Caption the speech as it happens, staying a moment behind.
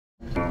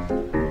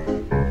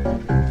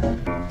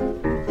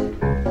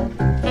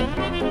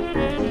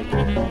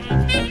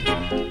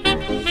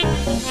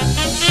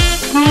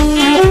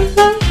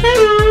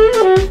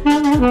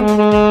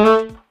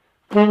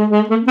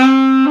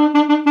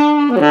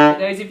For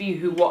those of you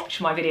who watch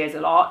my videos a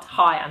lot,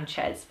 hi, I'm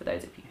Chez. For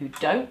those of you who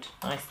don't,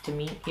 nice to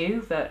meet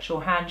you,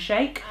 virtual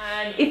handshake.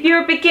 And if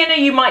you're a beginner,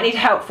 you might need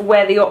help for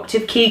where the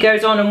octave key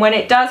goes on and when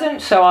it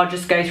doesn't, so I'll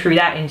just go through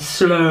that in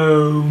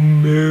slow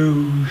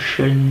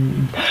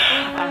motion.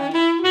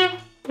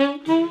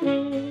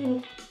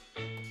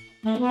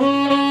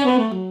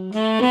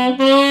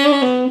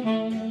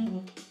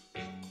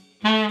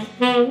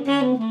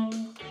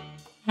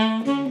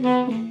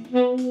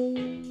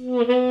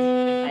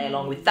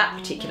 Along with that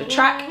particular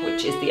track,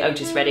 which is the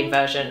Otis Redding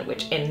version,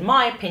 which in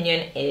my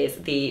opinion is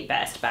the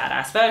best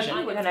badass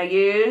version. We're going to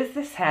use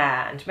this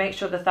hand. Make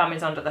sure the thumb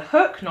is under the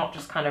hook, not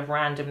just kind of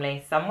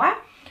randomly somewhere.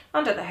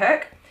 Under the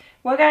hook.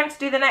 We're going to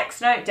do the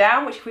next note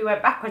down, which if we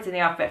went backwards in the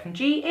alphabet from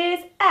G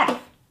is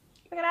F.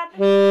 We're going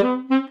to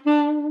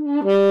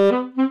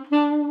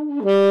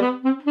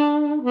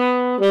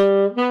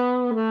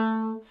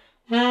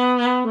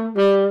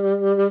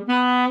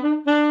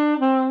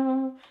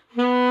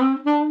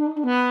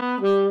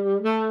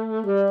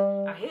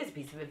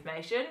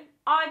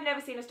I've never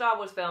seen a Star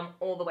Wars film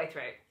all the way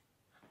through.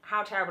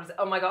 How terrible is it?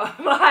 Oh my god,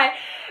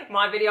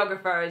 my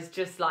videographer has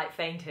just like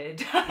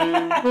fainted.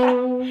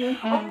 Oh no,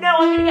 I'm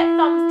gonna get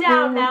thumbs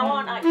down now,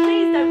 aren't I?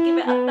 Please don't give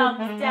it a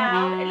thumbs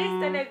down. At least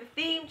I know the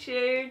theme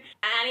tune.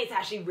 And it's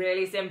actually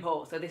really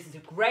simple. So this is a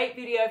great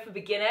video for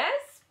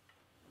beginners.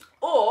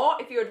 Or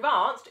if you're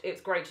advanced,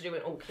 it's great to do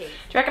in all keys.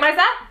 Do you recognise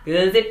that?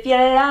 Because if you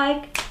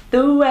like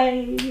the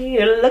way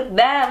you look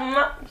that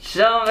much,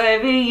 so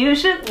maybe you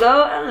should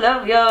go and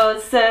love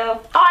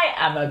yourself. I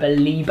am a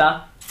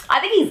believer. I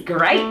think he's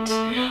great.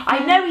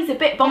 I know he's a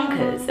bit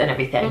bonkers and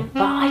everything,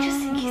 but I just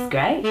think he's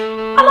great.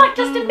 I like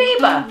Justin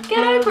Bieber.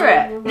 Get over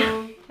it.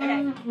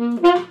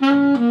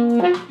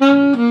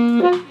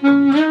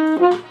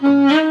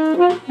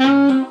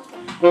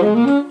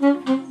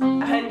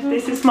 And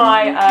this is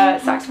my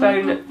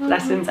saxophone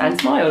lessons and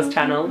smiles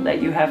channel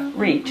that you have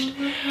reached.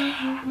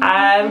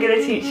 I'm going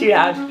to teach you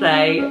how to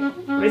play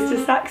Mr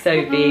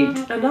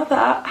Saxobeat,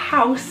 another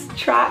house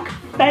track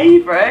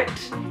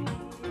favourite.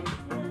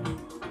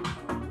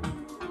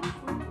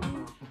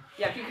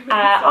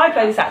 I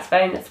play the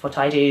saxophone, that's what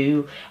I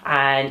do,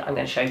 and I'm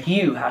going to show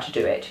you how to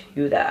do it.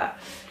 You there.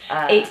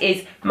 It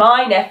is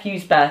my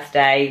nephew's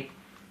birthday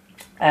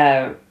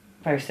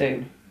very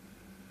soon.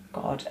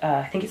 God,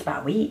 I think it's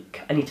about a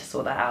week. I need to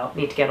sort that out.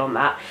 Need to get on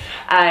that.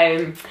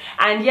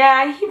 And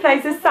yeah, he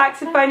plays the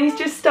saxophone. He's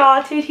just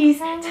started. He's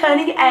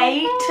turning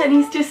 8 and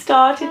he's just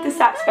started the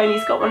saxophone.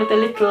 He's got one of the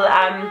little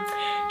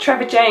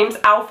Trevor James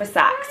Alpha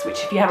Sax,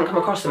 which if you haven't come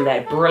across them,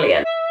 they're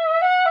brilliant.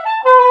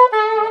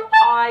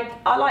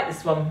 I like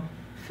this one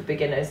for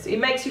beginners. It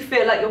makes you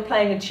feel like you're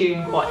playing a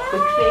tune quite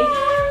quickly,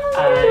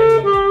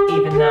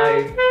 even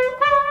though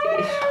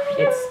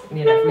it's,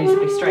 you know,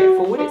 reasonably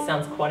straightforward. It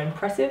sounds quite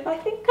impressive, I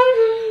think.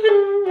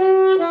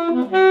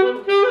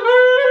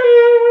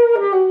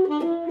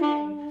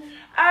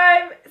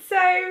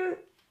 So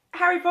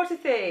Harry Potter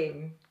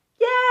theme.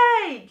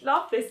 Yay!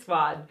 Love this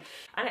one.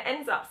 And it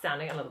ends up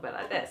sounding a little bit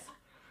like this.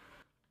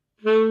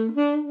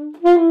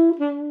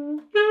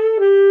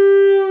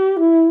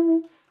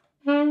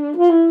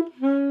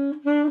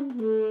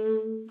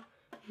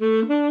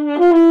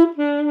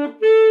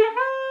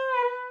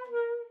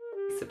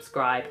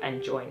 Subscribe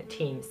and join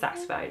Team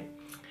Saxophone.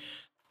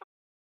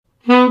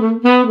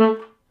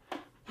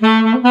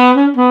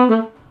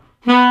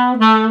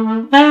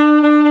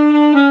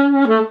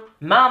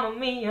 Mamma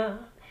Mia,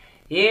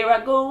 here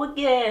I go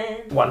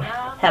again. One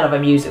hell of a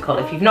musical.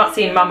 If you've not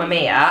seen Mamma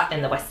Mia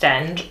in the West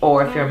End,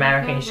 or if you're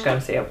American, you should go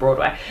and see it on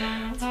Broadway.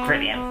 It's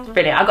brilliant. It's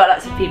brilliant. I've got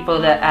lots of people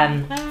that,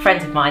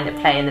 friends of mine that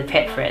play in the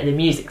pit for it, and the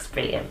music's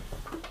brilliant.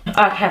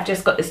 Okay, I've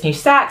just got this new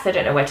sax. I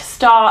don't know where to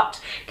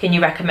start. Can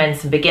you recommend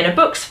some beginner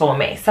books for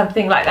me?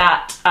 Something like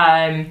that.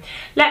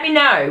 Let me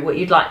know what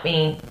you'd like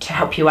me to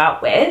help you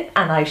out with,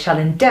 and I shall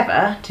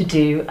endeavour to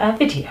do a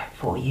video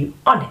for you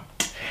on it.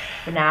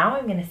 For now,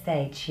 I'm going to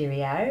say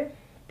cheerio,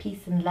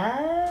 peace and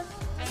love.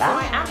 Bye. So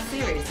I am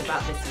serious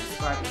about this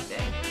subscribing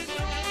thing.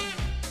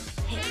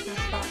 Hit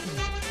that button.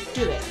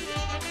 Do it.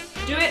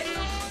 Do it,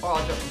 or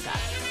I'll drop the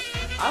sax.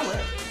 I will.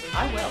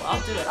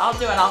 I'll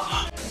do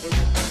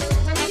it.